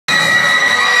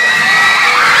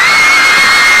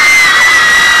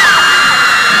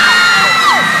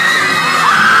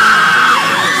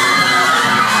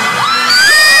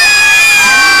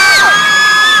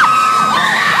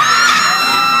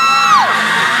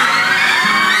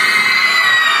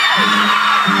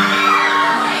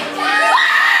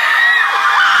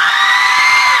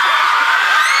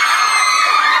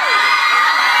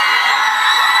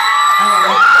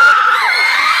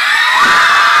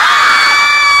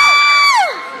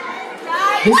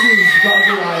This is got to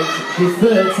be like the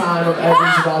third time I've ever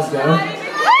been to Glasgow. I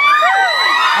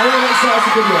want to make sure it's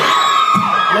a good one.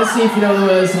 Let's see if you know the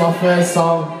words to my first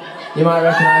song. You might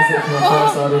recognise it from my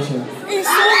first audition.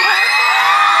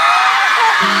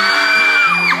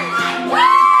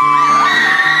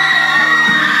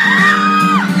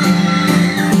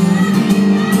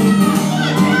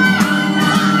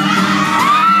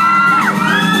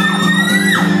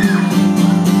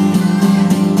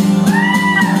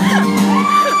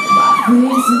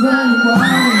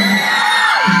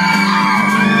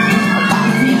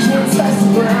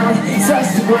 Touch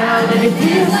the ground and it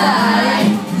feels like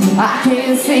I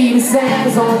can't see the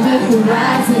sands on the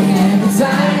horizon. Every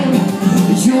time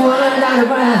that you are not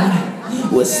around,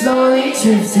 we're slowly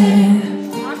drifting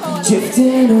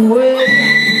away,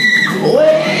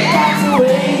 way back to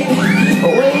way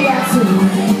back to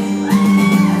way.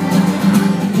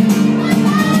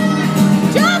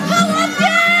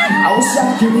 I wish I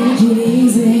could make it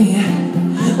easy,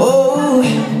 oh,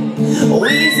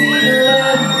 easy to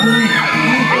love me.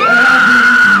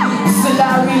 Still I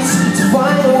reach to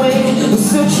find a way, I'm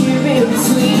still keeping in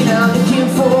between. I'm looking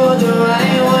for the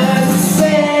right words to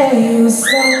say. We're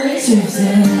slowly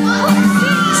drifting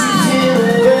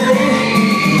away,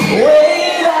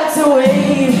 way back to way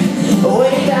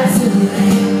back to way.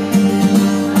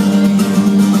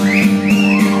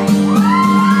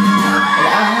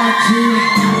 I keep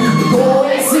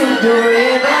going to the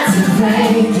river to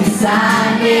break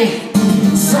inside me,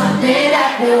 something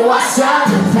that will wash out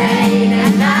the pain.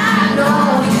 And I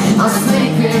know I'm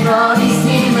sleeping all these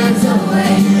demons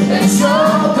away. And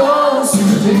your ghost,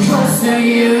 the closer to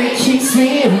you, it keeps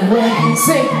me away.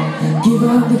 Say, give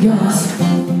up the ghost,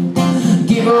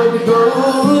 give up the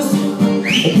ghost,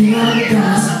 give up the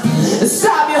ghost.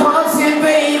 Stop your haunting,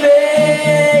 baby.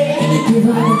 Give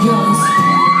up the ghost,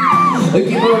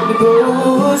 give up the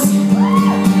ghost.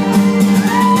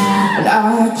 And I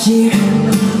keep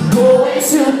going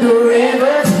to the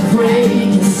river to break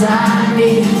inside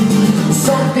me,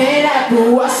 something that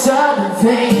will wash up the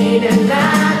pain. And I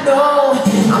know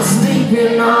I'm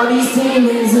sleeping all these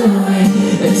demons away.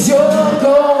 And your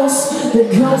ghost, the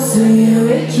closer to you,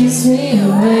 it keeps me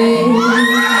away.